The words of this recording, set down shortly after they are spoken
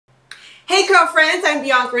Hey girlfriends, I'm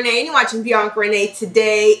Bianca Renee and you're watching Bianca Renee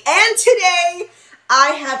Today. And today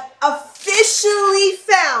I have officially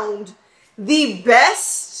found the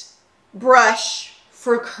best brush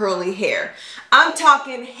for curly hair. I'm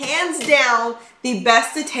talking hands down the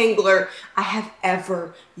best detangler I have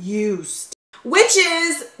ever used, which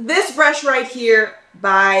is this brush right here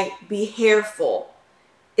by Be Hairful.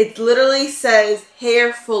 It literally says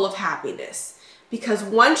hair full of happiness, because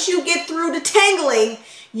once you get through detangling,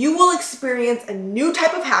 you will experience a new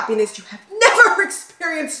type of happiness you have never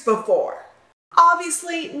experienced before.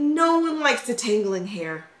 Obviously, no one likes detangling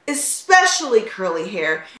hair, especially curly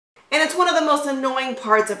hair, and it's one of the most annoying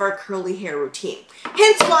parts of our curly hair routine.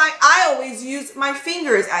 Hence why I always use my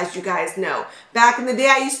fingers, as you guys know. Back in the day,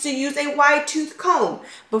 I used to use a wide tooth comb.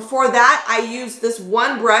 Before that, I used this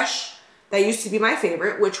one brush that used to be my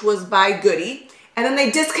favorite, which was by Goody, and then they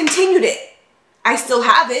discontinued it. I still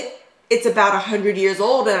have it. It's about 100 years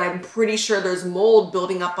old and I'm pretty sure there's mold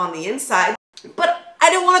building up on the inside, but I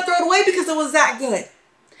didn't want to throw it away because it was that good.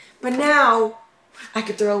 But now I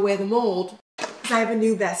could throw away the mold because I have a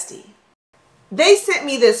new bestie. They sent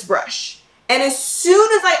me this brush, and as soon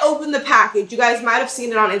as I opened the package, you guys might have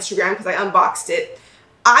seen it on Instagram because I unboxed it,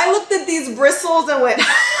 I looked at these bristles and went,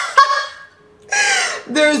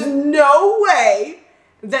 there's no way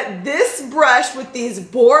that this brush with these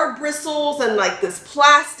boar bristles and like this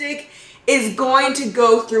plastic is going to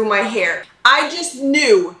go through my hair. I just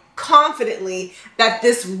knew confidently that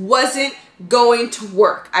this wasn't going to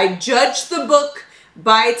work. I judged the book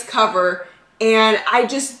by its cover and I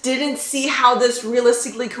just didn't see how this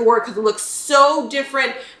realistically could work because it looks so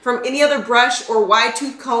different from any other brush or wide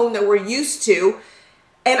tooth comb that we're used to.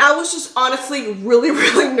 And I was just honestly really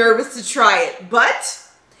nervous to try it. But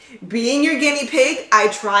being your guinea pig, I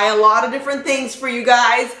try a lot of different things for you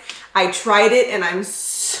guys. I tried it and I'm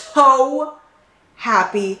so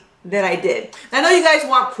happy that I did. I know you guys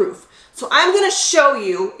want proof, so I'm gonna show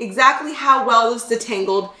you exactly how well this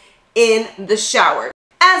detangled in the shower.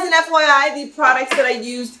 As an FYI, the products that I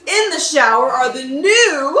used in the shower are the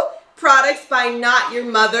new products by Not Your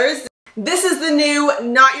Mother's. This is the new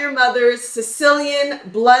Not Your Mother's Sicilian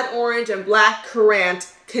Blood Orange and Black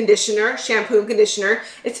Currant conditioner, shampoo and conditioner.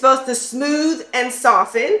 It's supposed to smooth and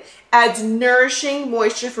soften, adds nourishing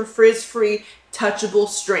moisture for frizz-free, touchable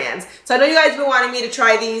strands. So I know you guys have been wanting me to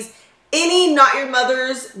try these. Any Not Your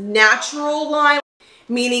Mother's natural line,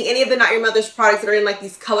 meaning any of the Not Your Mother's products that are in like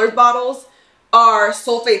these colored bottles, are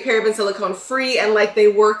sulfate, paraben, silicone free, and like they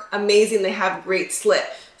work amazing. They have great slip.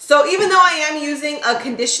 So even though I am using a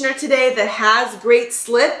conditioner today that has great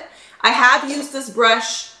slip, I have used this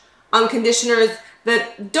brush on conditioners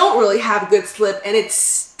that don't really have good slip, and it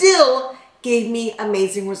still gave me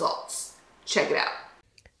amazing results. Check it out.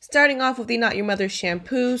 Starting off with the Not Your Mother's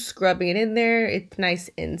shampoo, scrubbing it in there. It's nice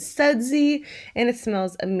and sudsy and it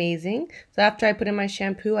smells amazing. So after I put in my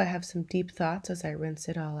shampoo, I have some deep thoughts as I rinse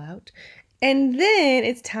it all out. And then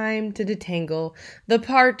it's time to detangle, the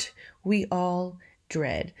part we all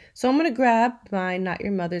dread. So I'm going to grab my Not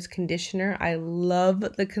Your Mother's conditioner. I love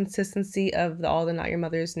the consistency of all the Not Your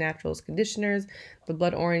Mother's Naturals conditioners. The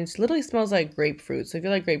blood orange literally smells like grapefruit. So if you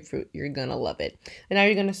like grapefruit, you're going to love it. And now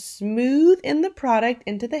you're going to smooth in the product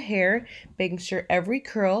into the hair, making sure every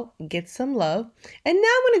curl gets some love. And now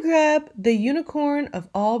I'm going to grab the unicorn of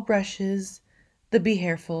all brushes, the Be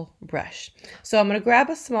Hairful brush. So I'm going to grab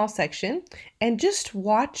a small section and just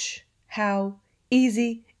watch how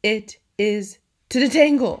easy it is to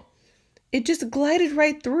detangle. It just glided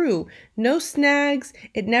right through. No snags.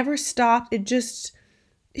 It never stopped. It just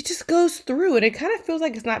goes through, and it kind of feels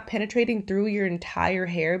like it's not penetrating through your entire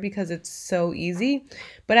hair because it's so easy.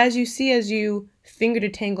 But as you see, as you finger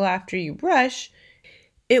detangle after you brush,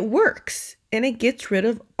 it works and it gets rid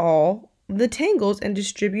of all the tangles and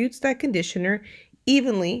distributes that conditioner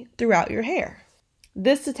evenly throughout your hair.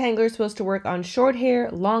 This detangler is supposed to work on short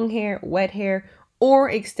hair, long hair, wet hair,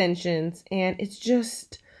 or extensions, and it's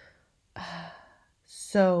just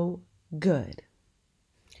so good.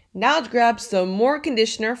 Now let's grab some more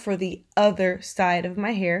conditioner for the other side of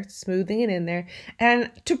my hair, smoothing it in there.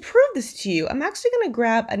 And to prove this to you, I'm actually going to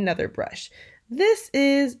grab another brush. This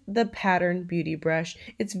is the Pattern Beauty brush.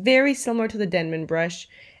 It's very similar to the Denman brush,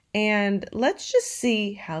 and let's just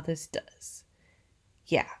see how this does.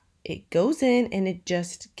 Yeah, it goes in and it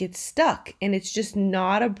just gets stuck, and it's just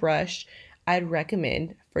not a brush I'd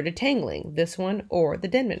recommend for detangling, this one or the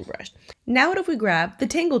Denman brush. Now what if we grab the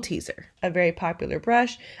Tangle Teaser, a very popular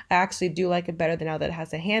brush. I actually do like it better now that it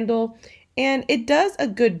has a handle, and it does a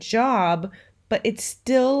good job, but it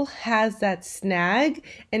still has that snag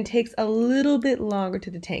and takes a little bit longer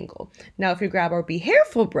to detangle. Now if we grab our Be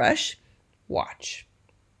Hairful brush, watch.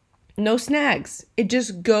 No snags. It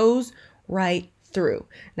just goes right through.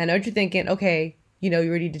 And I know what you're thinking, okay, you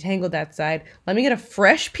already detangled that side. Let me get a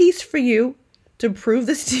fresh piece for you to prove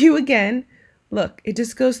this to you again. Look, it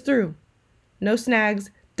just goes through. No snags,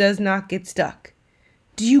 does not get stuck.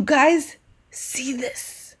 Do you guys see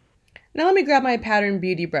this? Now let me grab my Pattern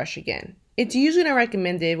Beauty brush again. It's usually not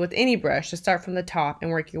recommended with any brush to start from the top and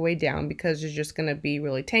work your way down because you're just going to be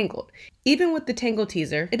really tangled. Even with the Tangle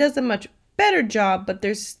Teaser, it does a much better job, but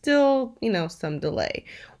there's still, some delay.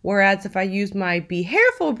 Whereas if I use my Be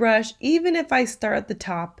Careful brush, even if I start at the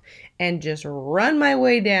top and just run my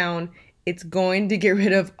way down, it's going to get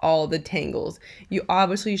rid of all the tangles. You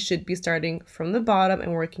obviously should be starting from the bottom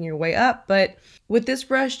and working your way up, but with this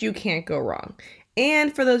brush, you can't go wrong.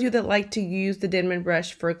 And for those of you that like to use the Denman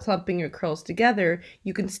brush for clumping your curls together,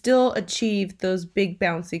 you can still achieve those big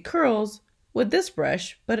bouncy curls with this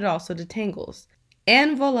brush, but it also detangles.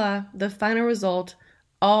 And voila, the final result,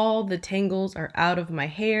 all the tangles are out of my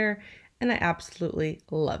hair, and I absolutely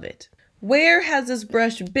love it. Where has this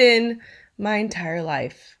brush been my entire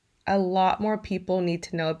life? A lot more people need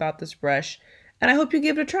to know about this brush, and I hope you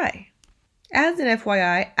give it a try. As an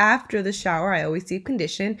FYI, after the shower, I always deep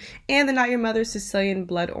condition, and the Not Your Mother's Sicilian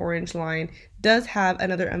Blood Orange line does have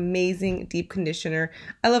another amazing deep conditioner.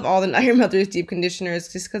 I love all the Not Your Mother's deep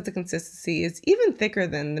conditioners just because the consistency is even thicker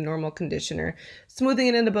than the normal conditioner, smoothing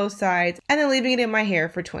it into both sides, and then leaving it in my hair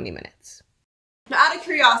for 20 minutes. Now, out of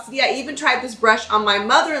curiosity, I even tried this brush on my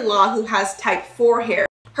mother-in-law who has type 4 hair.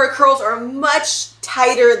 Her curls are much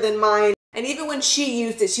tighter than mine, and even when she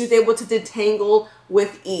used it, she was able to detangle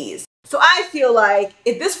with ease. So I feel like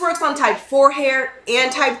if this works on type 4 hair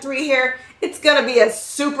and type 3 hair, it's gonna be a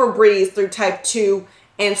super breeze through type 2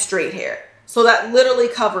 and straight hair. So that literally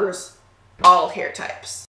covers all hair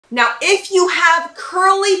types. Now, if you have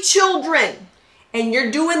curly children and you're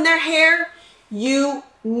doing their hair, you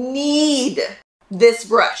need this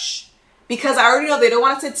brush. Because I already know they don't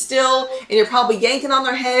want to sit still, and you're probably yanking on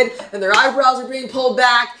their head and their eyebrows are being pulled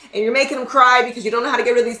back and you're making them cry because you don't know how to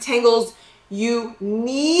get rid of these tangles. You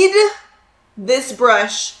need this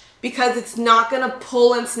brush because it's not going to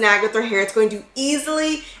pull and snag with their hair. It's going to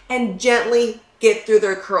easily and gently get through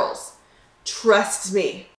their curls. Trust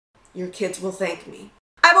me, your kids will thank me.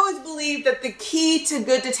 I've always believed that the key to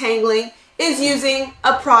good detangling is using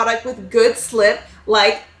a product with good slip,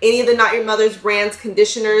 like any of the Not Your Mother's brands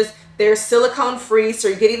conditioners. They're silicone free, so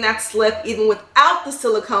you're getting that slip even without the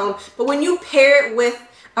silicone. But when you pair it with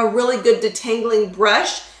a really good detangling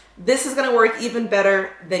brush, this is gonna work even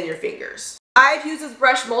better than your fingers. I've used this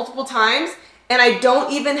brush multiple times and I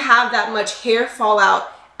don't even have that much hair fall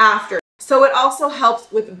out after. So it also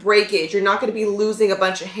helps with breakage. You're not gonna be losing a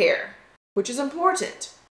bunch of hair, which is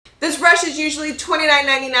important. This brush is usually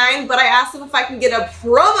 $29.99, but I asked them if I can get a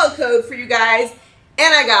promo code for you guys,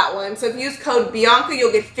 and I got one. So if you use code Bianca,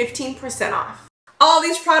 you'll get 15% off. All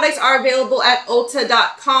these products are available at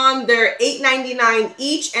Ulta.com. They're $8.99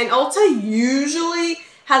 each, and Ulta usually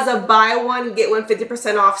has a buy one, get one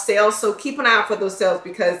 50% off sale. So keep an eye out for those sales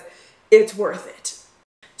because it's worth it.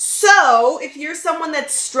 So if you're someone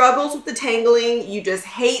that struggles with detangling, you just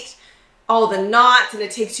hate all the knots and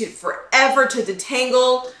it takes you forever to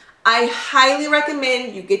detangle, I highly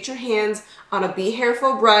recommend you get your hands on a Be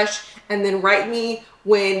Careful brush and then write me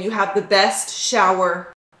when you have the best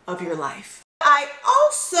shower of your life. I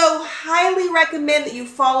also highly recommend that you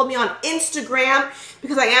follow me on Instagram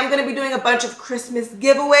because I am going to be doing a bunch of Christmas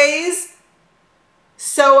giveaways.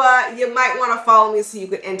 So you might want to follow me so you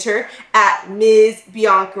can enter at Ms.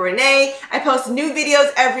 Bianca Renee. I post new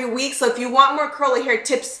videos every week, so if you want more curly hair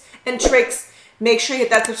tips and tricks, make sure you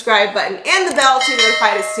hit that subscribe button and the bell to be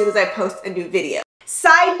notified as soon as I post a new video.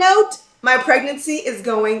 Side note, my pregnancy is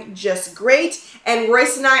going just great, and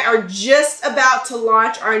Royce and I are just about to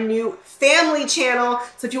launch our new family channel.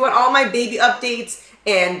 So if you want all my baby updates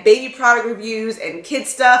and baby product reviews and kid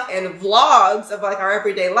stuff and vlogs of like our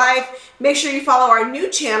everyday life, make sure you follow our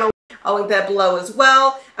new channel. I'll link that below as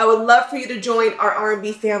well. I would love for you to join our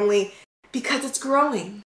R&B family because it's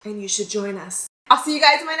growing and you should join us. I'll see you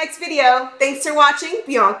guys in my next video. Thanks for watching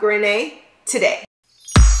BiancaRenee Today.